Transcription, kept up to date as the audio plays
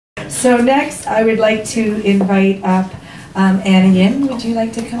So next, I would like to invite up Anna Yin. Would you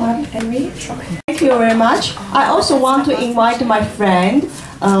like to come up and read? Thank you very much. I also want to invite my friend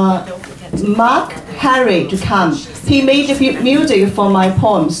Mark Harry to come. He made the music for my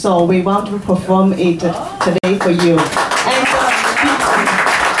poem, so we want to perform it today for you. And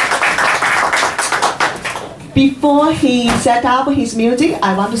before he set up his music,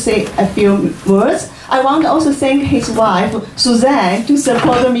 I want to say a few words. I want to also thank his wife, Suzanne, to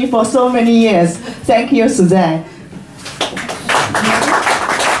support me for so many years. Thank you, Suzanne.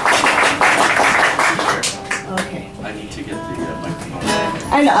 Okay. I need to get the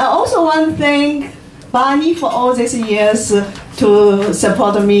microphone. And I also want to thank Barney for all these years to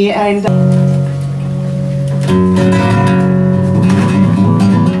support me. And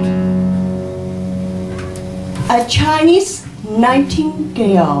a Chinese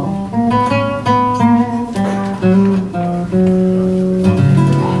nightingale.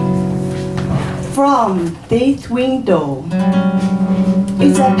 From this window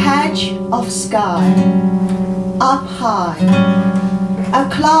is a patch of sky, up high, a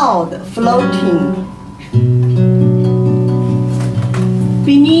cloud floating.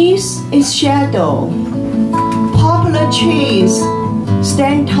 Beneath its shadow, poplar trees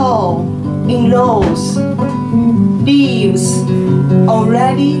stand tall in rows, leaves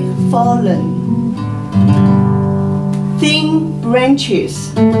already fallen. Thin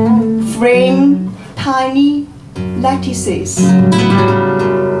branches frame tiny lattices.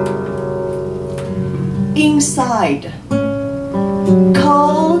 Inside,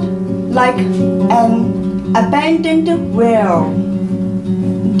 cold like an abandoned well,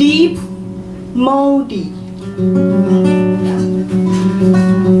 deep, moldy.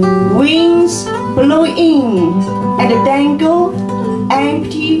 Winds blow in and dangle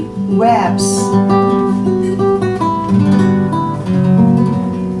empty webs.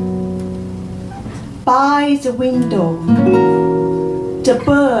 By the window, the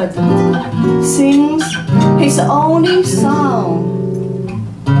bird sings his only song,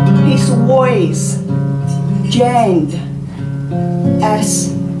 his voice jammed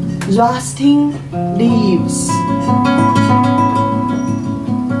as rusting leaves.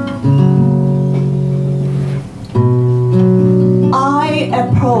 I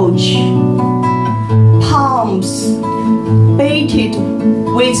approach, palms baited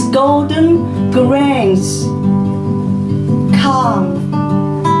with golden grains. Come,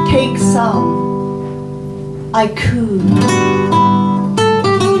 take some. I could.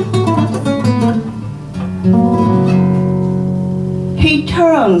 He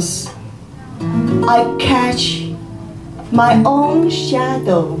turns. I catch my own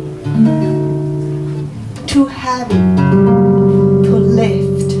shadow. Too heavy to lift.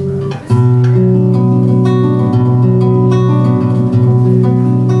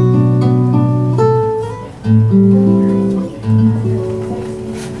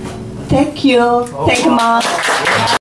 Thank you. Thank you, Mark.